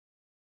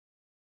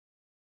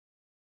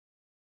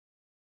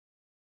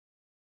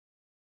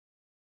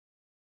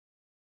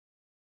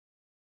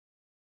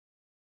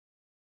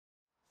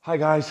Hi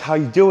guys, how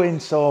you doing?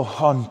 So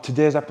on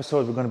today's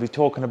episode we're going to be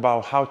talking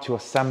about how to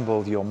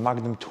assemble your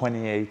Magnum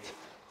 28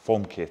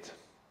 foam kit.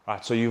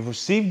 Right, so you've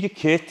received your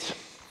kit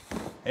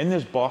in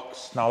this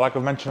box. Now, like I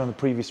mentioned on the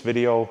previous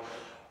video,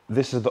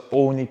 this is the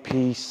only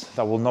piece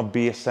that will not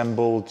be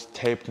assembled,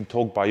 taped and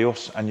torqued by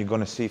us, and you're going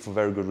to see for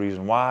very good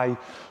reason why.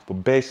 But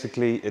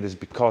basically it is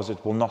because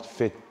it will not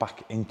fit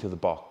back into the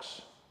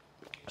box.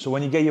 So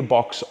when you get your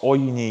box, all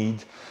you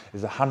need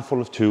is a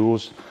handful of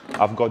tools.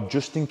 I've got,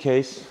 just in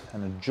case,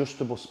 an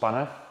adjustable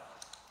spanner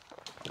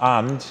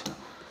and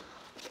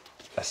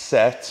a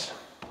set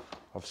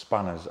of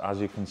spanners, as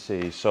you can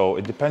see. So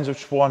it depends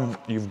which one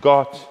you've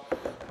got.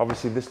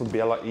 Obviously this will be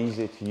a lot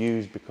easier to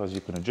use because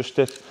you can adjust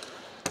it.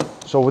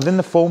 So within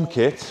the foam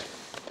kit,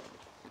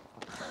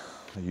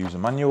 I use a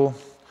manual.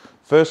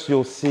 First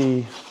you'll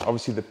see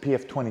obviously the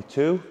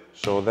PF22.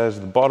 So there's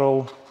the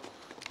bottle,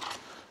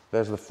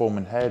 there's the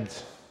foaming head,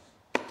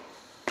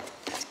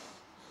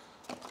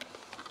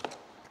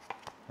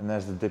 and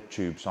there's the dip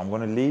tube. So I'm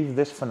going to leave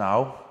this for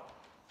now.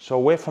 So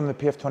away from the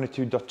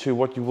PF22.2,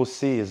 what you will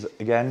see is,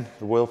 again,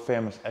 the world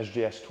famous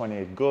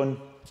SGS28 gun.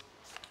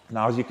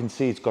 Now, as you can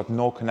see, it's got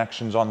no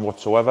connections on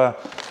whatsoever.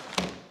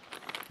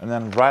 And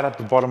then right at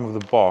the bottom of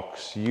the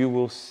box, you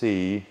will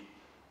see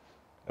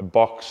a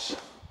box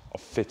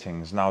of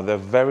fittings. Now, they're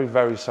very,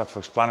 very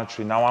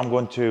self-explanatory. Now, I'm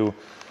going to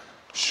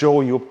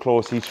show you up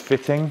close each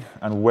fitting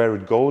and where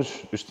it goes,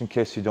 just in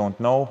case you don't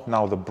know.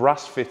 Now, the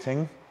brass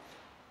fitting,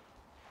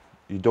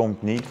 you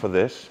don't need for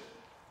this.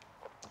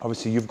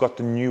 Obviously you've got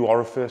the new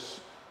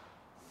orifice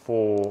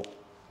for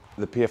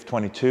the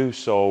PF22,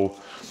 so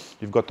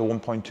you've got the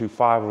 1.25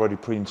 already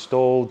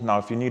pre-installed. Now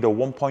if you need a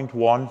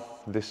 1.1,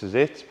 this is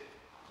it.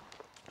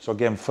 So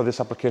again, for this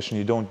application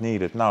you don't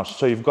need it. Now,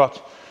 so you've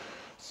got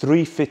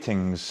 3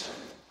 fittings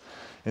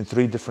in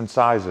 3 different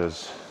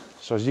sizes.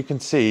 So as you can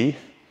see,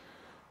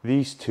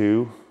 these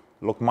two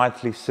look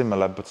mightily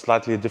similar but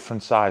slightly a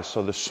different size.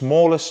 So the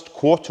smallest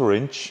 1/4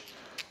 inch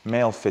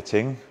male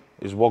fitting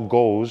is what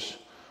goes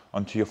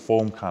onto your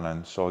foam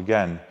cannon. So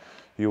again,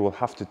 you will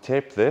have to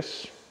tape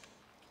this.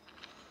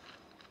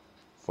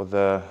 For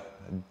the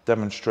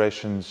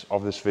demonstrations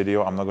of this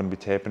video, I'm not going to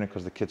be taping it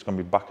because the kit's going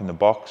to be back in the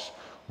box,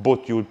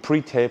 but you would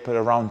pre-tape it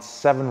around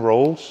 7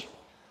 rolls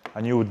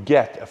and you would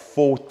get a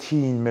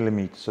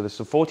 14mm. So this is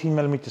a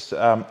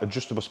 14mm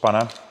adjustable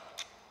spanner,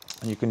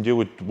 and you can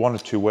do it 1 or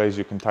 2 ways.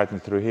 You can tighten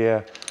it through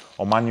here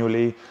or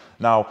manually.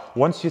 Now,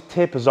 once your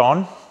tape is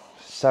on,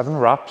 7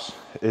 wraps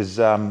is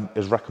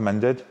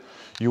recommended.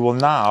 You will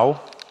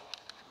now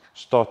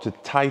start to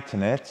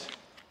tighten it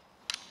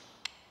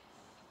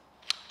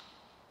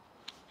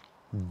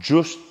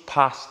just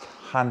past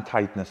hand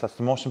tightness. That's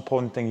the most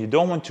important thing. You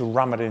don't want to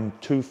ram it in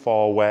too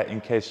far where, in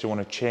case you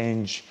want to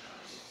change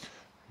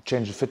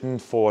the fitting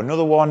for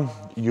another one,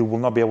 you will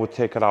not be able to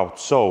take it out.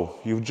 So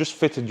you've just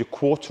fitted your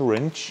 1/4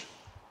 inch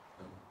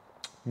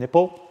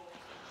nipple,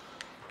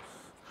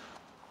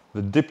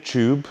 the dip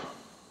tube.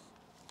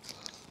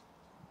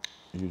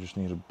 You just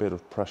need a bit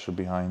of pressure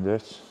behind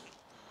it.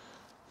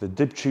 The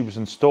dip tube is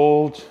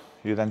installed.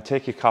 You then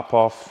take your cap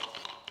off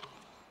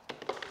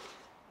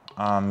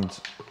and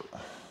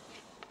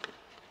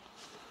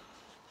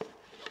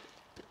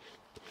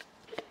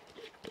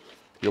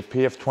your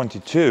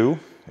PF22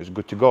 is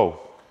good to go.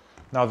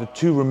 Now the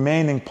 2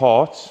 remaining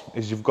parts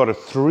is you've got a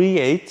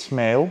 3/8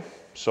 male.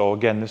 So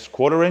again, this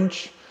 1/4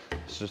 inch,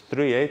 this is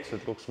 3/8,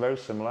 it looks very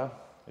similar.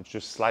 It's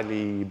just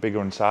slightly bigger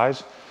in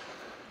size.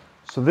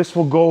 So this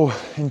will go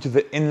into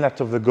the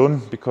inlet of the gun,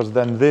 because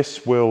then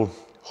this will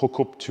hook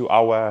up to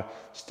our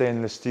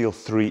stainless steel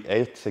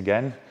 3/8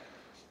 again.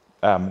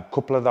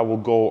 Coupler that will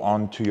go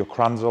onto your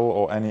Kranzel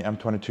or any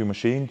M22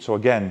 machine. So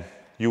again,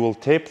 you will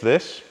tape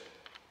this.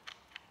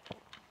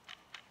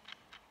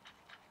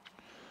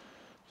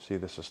 See,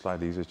 this is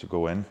slightly easier to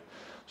go in.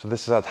 So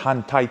this is at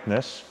hand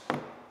tightness.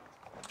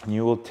 And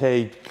you will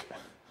take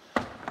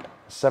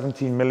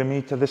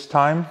 17mm this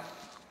time.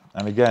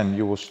 And again,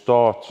 you will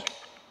start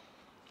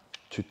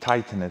to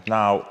tighten it.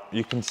 Now,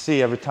 you can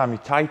see every time you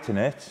tighten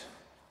it,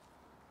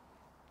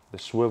 the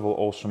swivel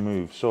also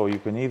moves. So you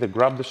can either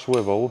grab the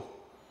swivel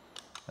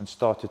and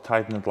start to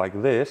tighten it like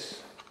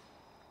this,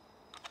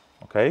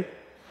 okay?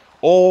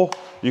 Or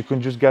you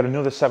can just get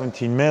another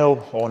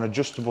 17mm or an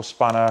adjustable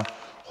spanner,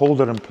 hold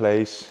it in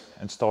place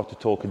and start to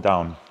torque it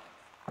down.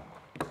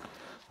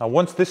 Now,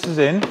 once this is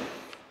in,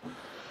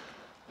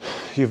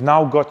 you've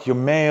now got your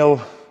male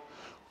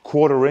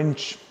 1/4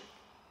 inch,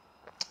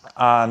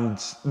 and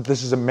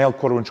this is a male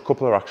 1/4 inch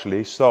coupler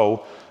actually.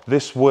 So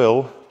this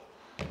will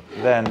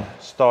then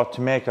start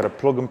to make it a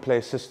plug and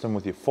play system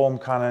with your foam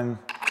cannon.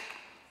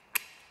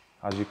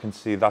 As you can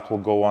see, that will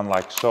go on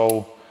like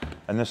so.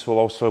 And this will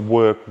also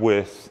work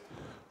with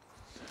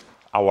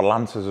our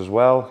lancers as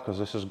well, because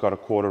this has got a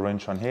 1/4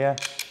 inch on here.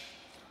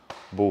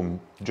 Boom,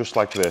 just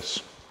like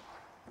this.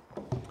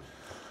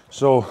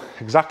 So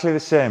exactly the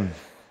same.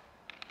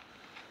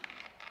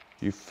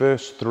 You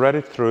first thread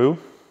it through.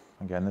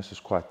 Again, this is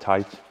quite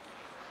tight.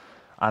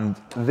 And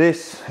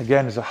this,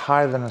 again, is a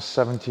higher than a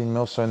 17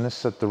 mil. So in this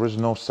set, there is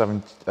no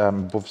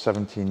above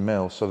 17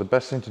 mil. So the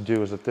best thing to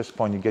do is at this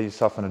point, you get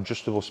yourself an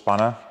adjustable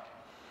spanner.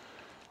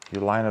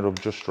 You line it up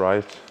just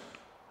right.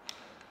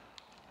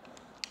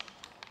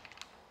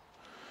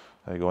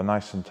 There you go,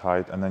 nice and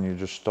tight. And then you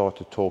just start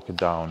to torque it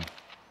down.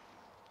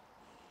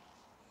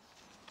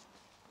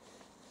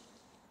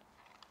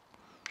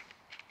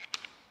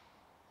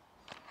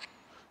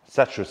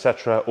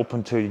 Etc., up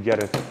until you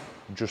get it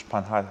just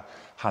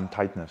hand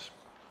tightness.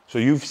 So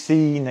you've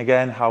seen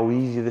again how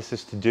easy this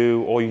is to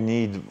do. All you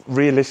need,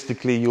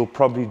 realistically, you'll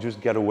probably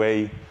just get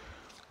away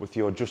with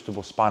your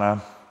adjustable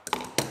spanner.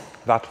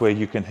 That way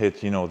you can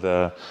hit, you know,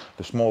 the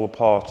smaller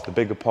parts, the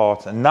bigger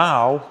parts. And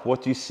now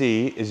what you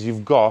see is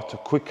you've got a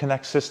quick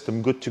connect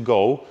system good to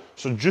go.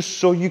 So just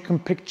so you can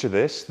picture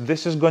this,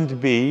 this is going to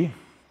be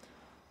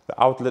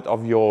the outlet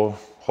of your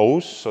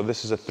hose. So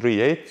this is a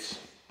 3/8.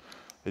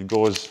 It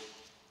goes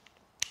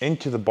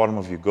into the bottom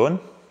of your gun,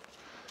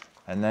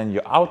 and then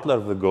your outlet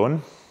of the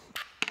gun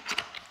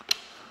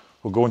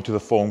will go into the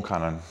foam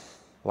cannon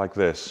like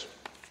this.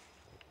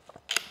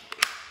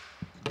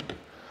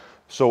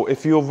 So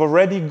if you've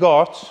already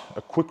got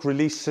a quick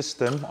release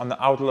system on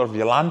the outlet of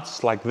your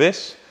lance like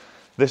this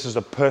is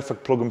a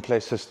perfect plug and play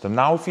system.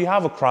 Now if you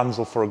have a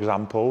Kranzel, for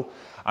example,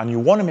 and you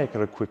want to make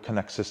it a quick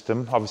connect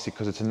system, obviously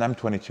because it's an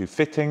M22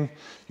 fitting,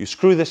 you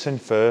screw this in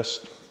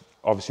first.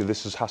 Obviously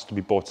this has to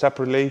be bought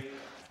separately.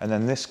 And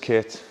then this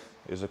kit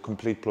is a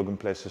complete plug and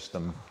play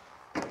system.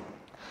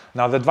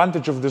 Now the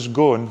advantage of this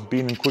gun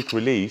being in quick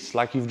release,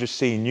 like you've just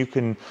seen, you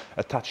can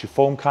attach your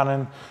foam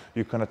cannon,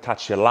 you can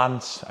attach your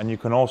lance, and you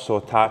can also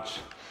attach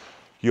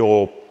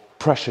your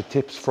pressure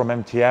tips from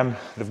MTM.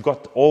 They've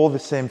got all the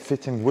same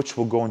fitting which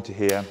will go into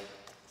here.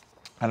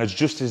 And it's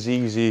just as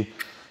easy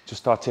to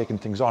start taking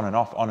things on and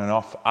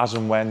off, as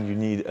and when you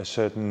need a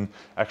certain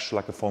extra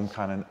like a foam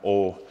cannon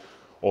or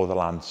the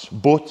lance.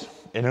 But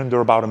in under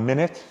about a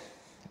minute,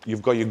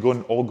 you've got your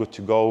gun all good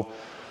to go.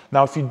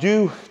 Now, if you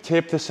do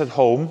tape this at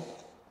home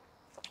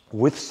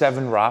with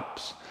 7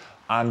 wraps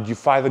and you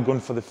fire the gun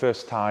for the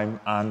first time,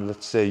 and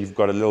let's say you've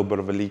got a little bit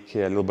of a leak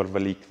here, a little bit of a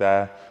leak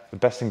there, the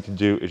best thing to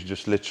do is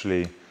just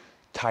literally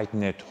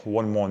tighten it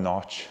one more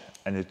notch,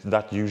 and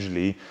that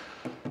usually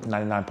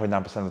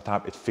 99.9% of the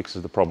time it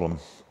fixes the problem.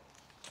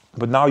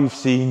 But now you've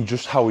seen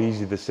just how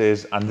easy this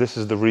is, and this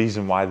is the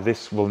reason why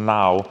this will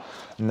now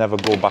never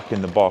go back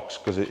in the box,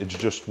 because it's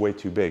just way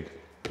too big.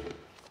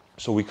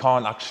 So we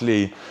can't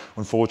actually,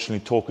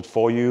 unfortunately, torque it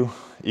for you,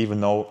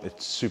 even though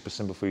it's super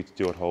simple for you to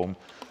do at home.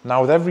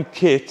 Now with every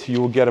kit, you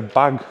will get a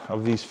bag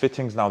of these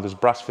fittings. Now there's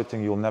brass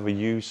fitting you'll never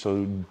use,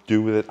 so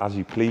do with it as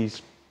you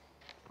please.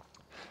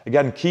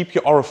 Again, keep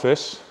your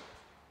orifice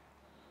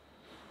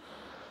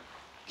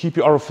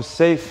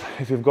safe.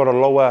 If you've got a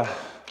lower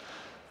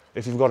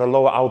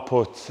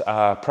output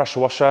pressure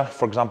washer,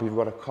 for example, you've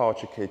got a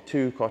Karcher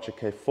K2, Karcher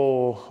K4,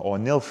 or a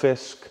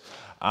Nilfisk,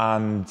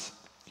 and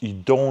you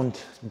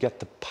don't get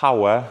the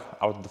power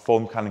out of the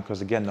foam cannon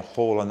because, again, the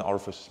hole on the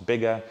orifice is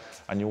bigger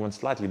and you want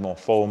slightly more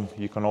foam,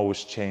 you can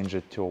always change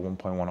it to a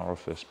 1.1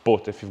 orifice.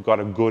 But if you've got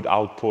a good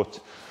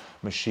output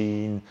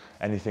machine,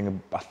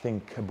 anything, I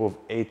think, above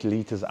 8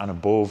 liters and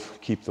above,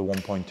 keep the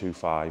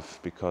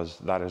 1.25 because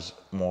that is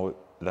more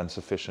than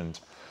sufficient.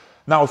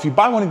 Now, if you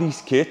buy one of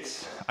these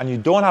kits and you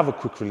don't have a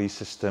quick release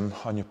system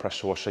on your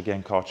pressure washer,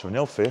 again, Karcher or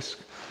Nilfisk,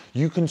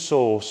 you can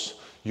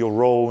source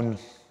your own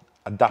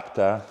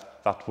adapter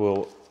that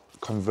will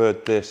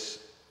convert this,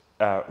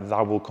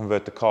 that will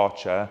convert the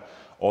Karcher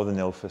or the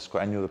Nilfisk or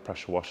any other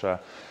pressure washer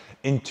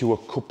into a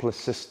coupler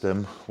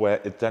system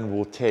where it then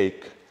will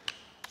take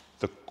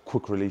the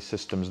quick release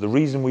systems. The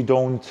reason we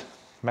don't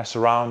mess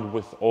around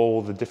with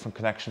all the different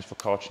connections for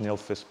Karcher and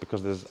Nilfisk,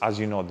 because there's, as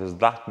you know, there's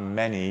that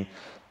many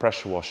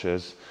pressure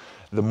washers.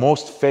 The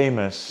most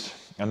famous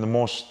and the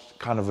most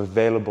kind of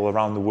available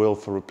around the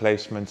world for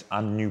replacements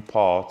and new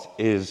parts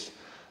is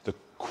the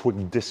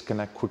quick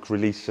disconnect, quick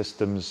release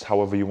systems,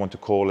 however you want to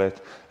call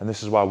it. And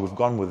this is why we've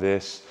gone with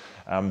this.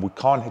 We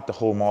can't hit the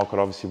whole market,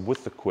 obviously,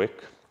 with the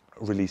quick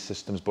release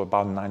systems, but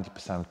about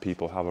 90% of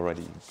people have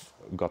already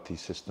got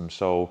these systems.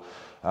 So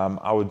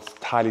I would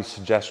highly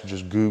suggest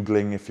just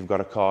Googling if you've got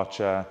a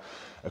Karcher,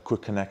 a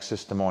quick connect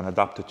system or an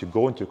adapter to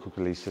go into a quick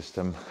release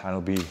system, and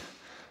it'll be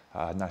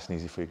nice and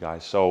easy for you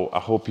guys. So I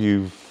hope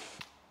you've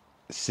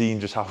seen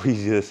just how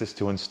easy this is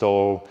to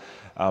install.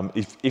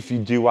 If you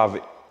do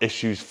have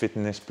issues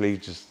fitting this, please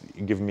just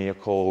give me a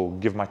call,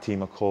 give my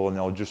team a call, and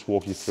I'll just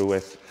walk you through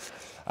it.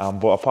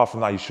 But apart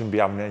from that, you shouldn't be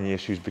having any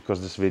issues,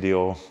 because this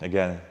video,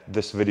 again,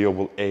 this video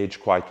will age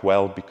quite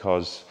well,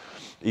 because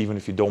even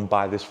if you don't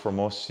buy this from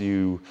us,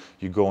 you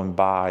go and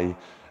buy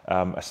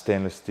a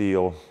stainless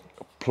steel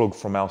plug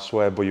from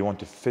elsewhere, but you want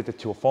to fit it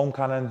to a foam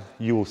cannon,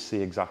 you will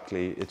see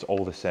exactly, it's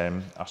all the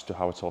same as to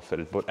how it's all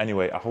fitted. But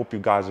anyway, I hope you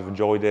guys have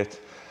enjoyed it.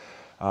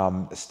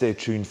 Stay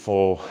tuned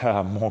for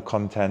more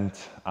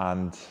content,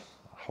 and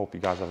I hope you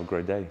guys have a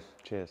great day.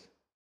 Cheers.